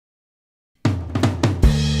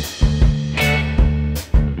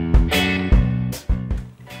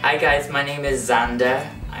Hi guys, my name is Zander.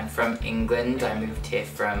 I'm from England. I moved here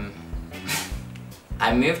from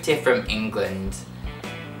England.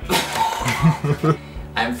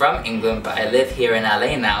 I'm from England, but I live here in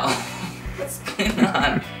LA now. What's going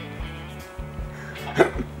on?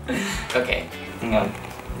 Okay, hang on.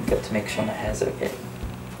 I've got to make sure my hair's okay.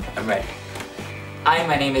 I'm ready. Hi,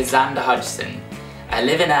 my name is Zander Hodgson. I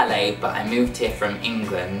live in LA, but I moved here from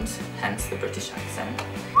England, hence the British accent.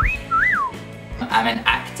 I'm an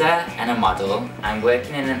actor and a model. I'm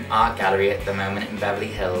working in an art gallery at the moment in Beverly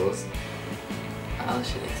Hills. What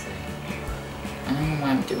else should I say? I don't know why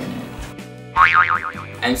I'm doing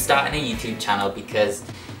it. I'm starting a YouTube channel because,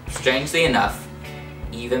 strangely enough,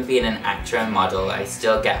 even being an actor and model, I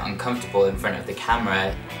still get uncomfortable in front of the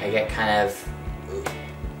camera. I get kind of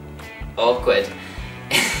awkward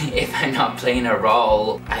if I'm not playing a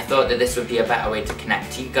role. I thought that this would be a better way to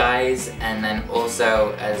connect to you guys, and then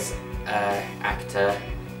also as an actor,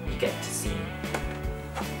 you get to see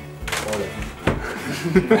all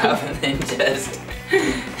of them rather than just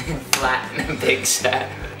flatten a picture.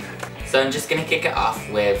 So I'm just gonna kick it off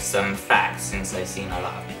with some facts, since I've seen a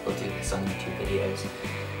lot of people do this on YouTube videos,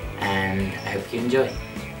 and I hope you enjoy.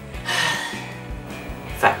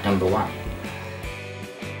 Fact number 1.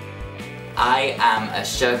 I am a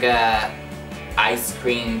sugar, ice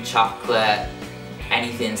cream, chocolate,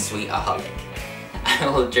 anything sweetaholic. I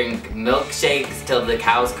will drink milkshakes till the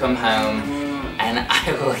cows come home, and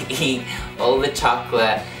I will eat all the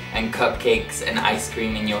chocolate and cupcakes and ice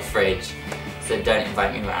cream in your fridge, so don't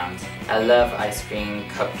invite me around. I love ice cream,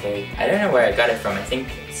 cupcake. I don't know where I got it from. I think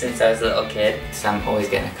since I was a little kid, so I'm always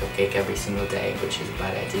getting a cupcake every single day, which is a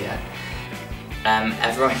bad idea.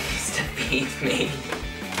 Everyone used to feed me.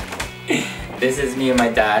 This is me and my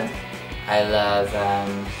dad. I love,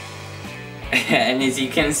 and as you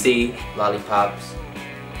can see, lollipops.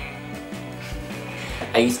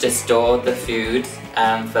 I used to store the food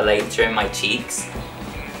for later in my cheeks.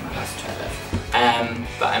 I lost Trevor.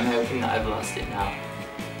 But I'm hoping that I've lost it now.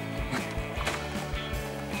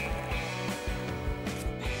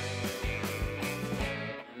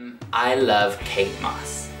 I love Kate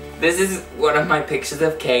Moss. This is one of my pictures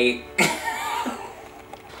of Kate.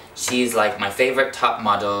 She's like my favorite top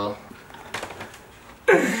model.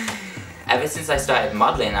 Ever since I started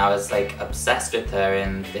modeling, I was like obsessed with her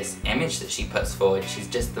and this image that she puts forward. She's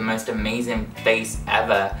just the most amazing face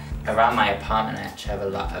ever. Around my apartment, I actually have a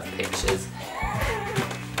lot of pictures.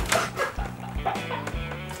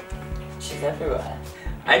 She's everywhere.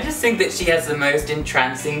 I just think that she has the most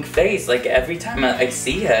entrancing face. Like every time I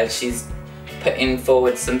see her, she's putting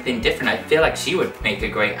forward something different. I feel like she would make a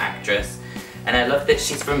great actress. And I love that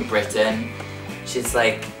she's from Britain. She's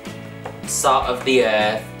like salt of the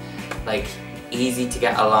earth, like easy to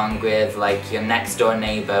get along with, like your next door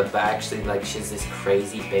neighbor, but actually like she's this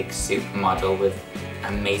crazy big supermodel with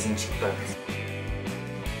amazing cheekbones.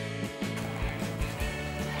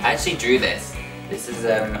 I actually drew this. This is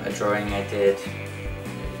a drawing I did.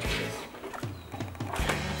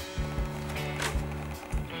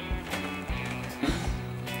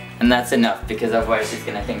 And that's enough, because otherwise she's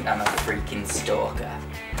gonna think I'm a freaking stalker.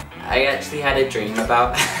 I actually had a dream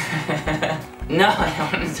about... No, I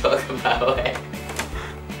don't want to talk about it.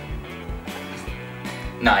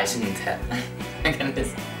 No, I shouldn't tell. I'm gonna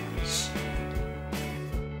just... Shh.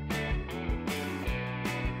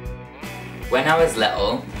 When I was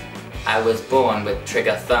little, I was born with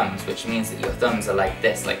trigger thumbs, which means that your thumbs are like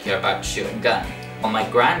this, like you're about to shoot a gun. Well, my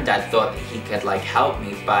granddad thought that he could like help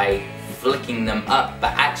me by flicking them up,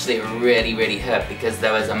 but actually it really hurt because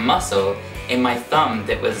there was a muscle in my thumb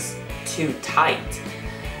that was too tight.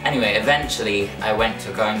 Anyway, eventually I went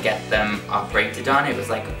to go and get them operated on. It was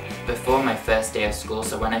like before my first day of school,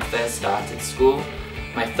 so when I first started school,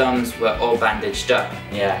 my thumbs were all bandaged up.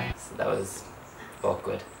 Yeah, so that was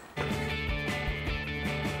awkward.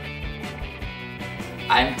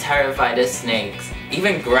 I'm terrified of snakes,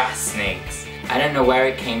 even grass snakes. I don't know where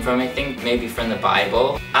it came from, I think maybe from the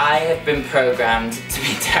Bible. I have been programmed to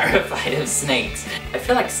be terrified of snakes. I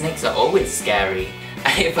feel like snakes are always scary.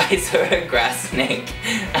 If I saw a grass snake,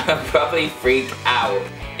 I would probably freak out.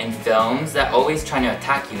 In films, they're always trying to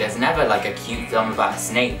attack you. There's never like a cute film about a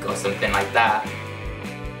snake or something like that.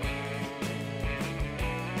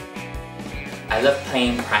 I love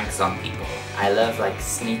playing pranks on people. I love like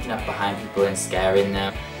sneaking up behind people and scaring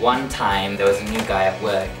them. One time, there was a new guy at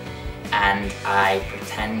work, and I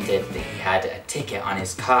pretended that he had a ticket on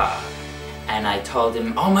his car, and I told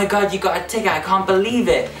him, "Oh my god, you got a ticket, I can't believe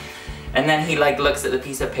it!" And then he like looks at the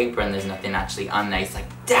piece of paper and there's nothing actually on there. He's like,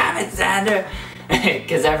 "Damn it, Zander!"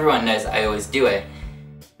 Because everyone knows I always do it.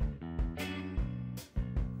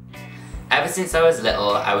 Ever since I was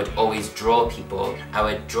little, I would always draw people. I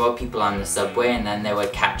would draw people on the subway and then they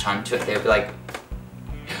would catch on to it. They would be like,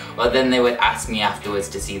 or then they would ask me afterwards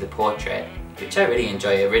to see the portrait, which I really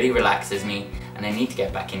enjoy. It really relaxes me, and I need to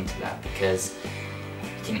get back into that because you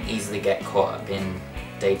can easily get caught up in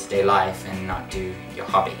day-to-day life and not do your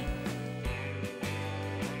hobby.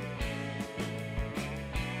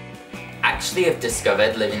 Actually, I've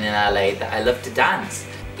discovered living in LA that I love to dance.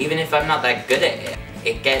 Even if I'm not that good at it,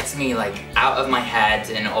 it gets me like out of my head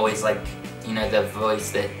and always like, you know, the voice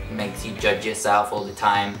that makes you judge yourself all the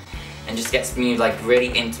time, and just gets me like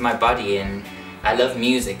really into my body. And I love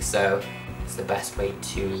music, so it's the best way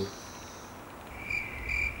to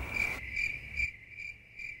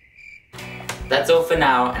That's all for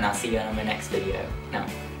now, and I'll see you on my next video. No.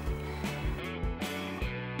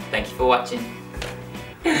 Thank you for watching.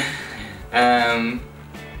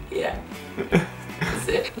 Yeah. That's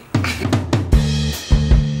it.